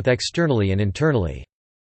components both externally and internally.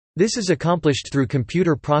 This is accomplished through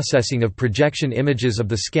computer processing of projection images of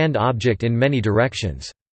the scanned object in many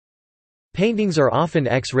directions. Paintings are often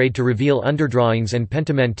X-rayed to reveal underdrawings and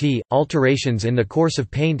pentimenti, alterations in the course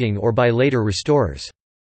of painting or by later restorers.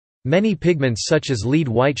 Many pigments such as lead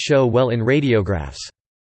white show well in radiographs.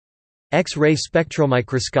 X-ray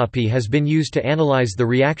spectromicroscopy has been used to analyze the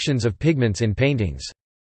reactions of pigments in paintings.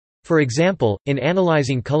 For example, in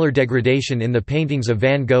analyzing color degradation in the paintings of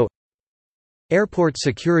Van Gogh. Airport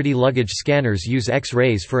security luggage scanners use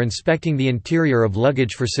X-rays for inspecting the interior of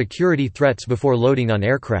luggage for security threats before loading on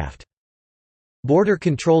aircraft. Border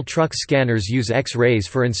control truck scanners use X-rays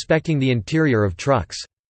for inspecting the interior of trucks.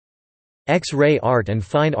 X-ray art and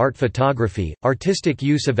fine art photography, artistic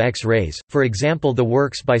use of X-rays, for example the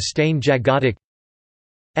works by Stain Jagotic.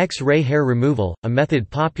 X-ray hair removal, a method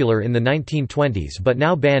popular in the 1920s but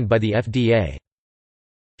now banned by the FDA.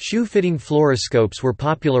 Shoe-fitting fluoroscopes were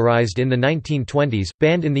popularized in the 1920s,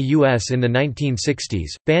 banned in the US in the 1960s,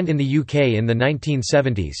 banned in the UK in the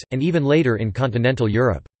 1970s, and even later in continental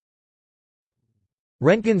Europe.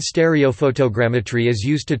 Röntgen stereophotogrammetry is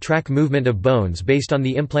used to track movement of bones based on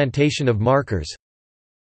the implantation of markers.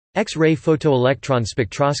 X-ray photoelectron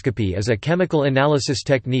spectroscopy is a chemical analysis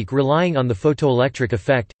technique relying on the photoelectric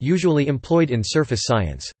effect, usually employed in surface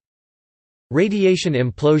science. Radiation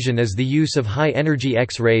implosion is the use of high-energy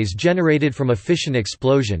X-rays generated from a fission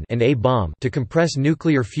explosion, an A-bomb, to compress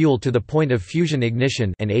nuclear fuel to the point of fusion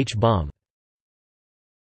ignition, an H-bomb.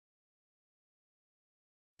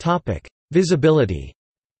 Topic: Visibility.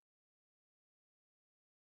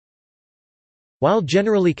 While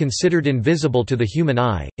generally considered invisible to the human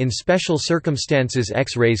eye, in special circumstances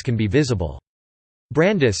X-rays can be visible.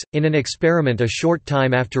 Brandis, in an experiment a short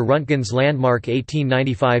time after Röntgen's landmark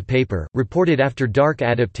 1895 paper, reported after dark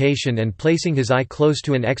adaptation and placing his eye close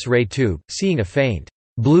to an X-ray tube, seeing a faint,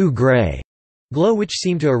 blue-gray glow which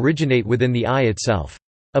seemed to originate within the eye itself.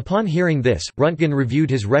 Upon hearing this, Röntgen reviewed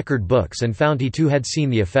his record books and found he too had seen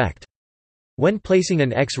the effect. When placing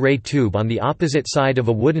an X-ray tube on the opposite side of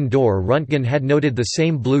a wooden door, Röntgen had noted the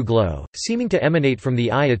same blue glow, seeming to emanate from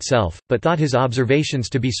the eye itself, but thought his observations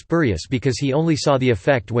to be spurious because he only saw the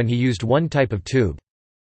effect when he used one type of tube.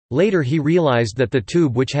 Later he realized that the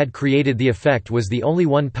tube which had created the effect was the only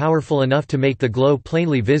one powerful enough to make the glow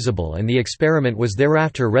plainly visible, and the experiment was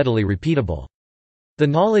thereafter readily repeatable. The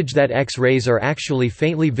knowledge that X-rays are actually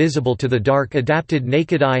faintly visible to the dark adapted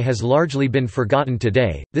naked eye has largely been forgotten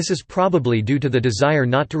today. This is probably due to the desire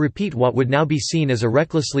not to repeat what would now be seen as a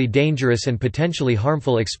recklessly dangerous and potentially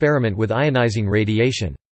harmful experiment with ionizing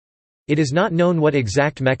radiation. It is not known what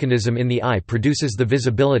exact mechanism in the eye produces the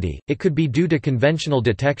visibility. It could be due to conventional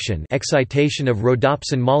detection, excitation of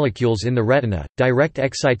rhodopsin molecules in the retina, direct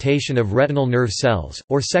excitation of retinal nerve cells,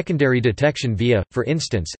 or secondary detection via, for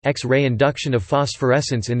instance, X-ray induction of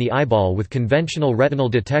phosphorescence in the eyeball with conventional retinal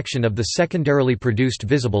detection of the secondarily produced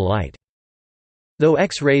visible light. Though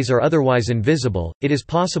X-rays are otherwise invisible, it is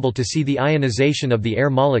possible to see the ionization of the air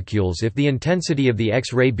molecules if the intensity of the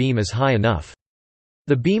X-ray beam is high enough.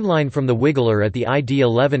 The beamline from the Wiggler at the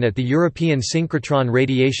ID-11 at the European Synchrotron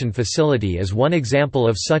Radiation Facility is one example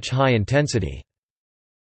of such high intensity.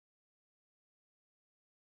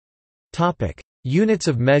 Units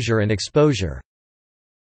of measure and exposure.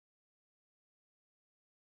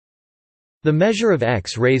 The measure of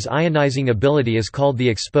X-rays' ionizing ability is called the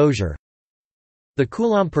exposure. The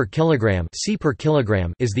coulomb per kilogram, C per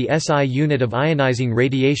kilogram is the SI unit of ionizing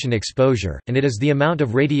radiation exposure, and it is the amount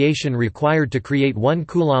of radiation required to create 1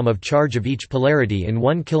 coulomb of charge of each polarity in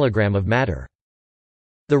 1 kilogram of matter.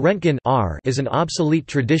 The Röntgen R is an obsolete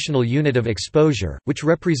traditional unit of exposure, which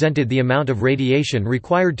represented the amount of radiation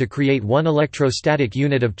required to create 1 electrostatic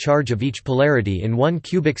unit of charge of each polarity in 1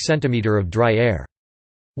 cubic centimeter of dry air.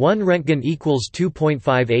 1 Röntgen equals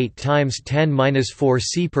 2.58 times 10⁻⁴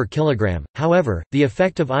 C per kilogram. However, the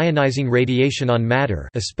effect of ionizing radiation on matter,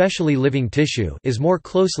 especially living tissue, is more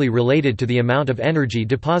closely related to the amount of energy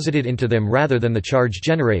deposited into them rather than the charge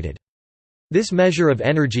generated. This measure of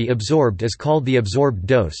energy absorbed is called the absorbed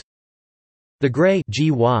dose. The Gray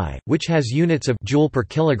 (GY), which has units of joule per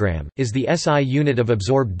kilogram, is the SI unit of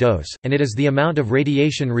absorbed dose, and it is the amount of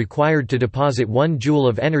radiation required to deposit 1 joule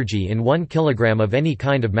of energy in 1 kilogram of any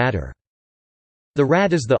kind of matter. The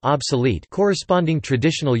Rad is the obsolete corresponding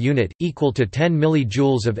traditional unit, equal to 10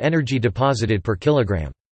 millijoules of energy deposited per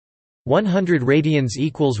kilogram. 100 radians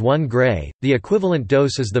equals 1 Gray. The equivalent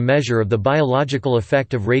dose is the measure of the biological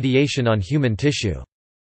effect of radiation on human tissue.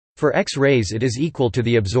 For X-rays it is equal to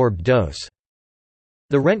the absorbed dose.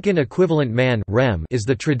 The Röntgen equivalent man is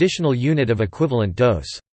the traditional unit of equivalent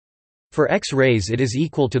dose. For X-rays it is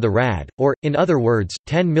equal to the Rad, or, in other words,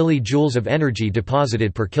 10 millijoules of energy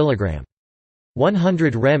deposited per kilogram.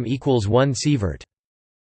 100 rem equals 1 sievert.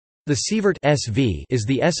 The sievert SV is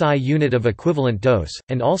the SI unit of equivalent dose,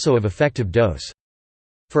 and also of effective dose.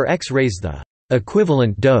 For X-rays the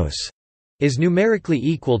equivalent dose is numerically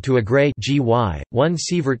equal to a Gray (GY). 1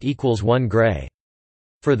 sievert equals 1 Gray.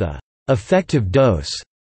 For the effective dose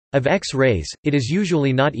of X-rays, it is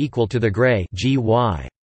usually not equal to the Gray (GY).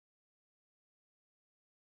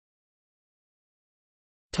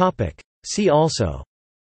 See also.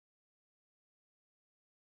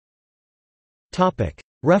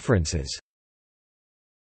 References.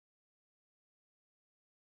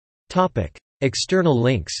 External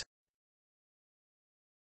links.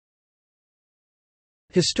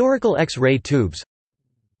 Historical X-ray tubes.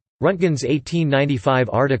 Röntgen's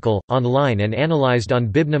 1895 article, online and analyzed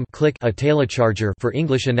on Bibnum Click a telecharger for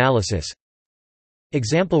English analysis.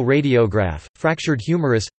 Example radiograph, fractured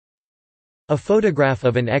humerus. A photograph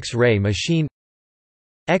of an X-ray machine.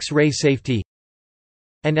 X-ray safety.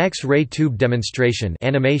 An X-ray tube demonstration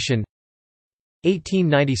animation.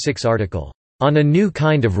 1896 article, "On a New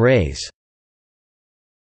Kind of Rays".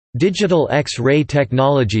 Digital X-ray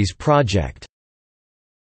Technologies Project.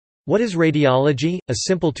 What is radiology? A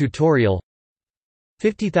simple tutorial.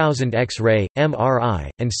 50,000 X-ray, MRI,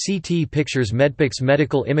 and CT pictures. Medpics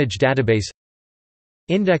Medical Image Database.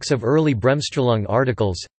 Index of early Bremsstrahlung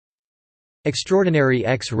articles. Extraordinary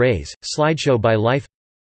X-rays, slideshow by Life.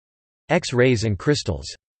 X-rays and crystals.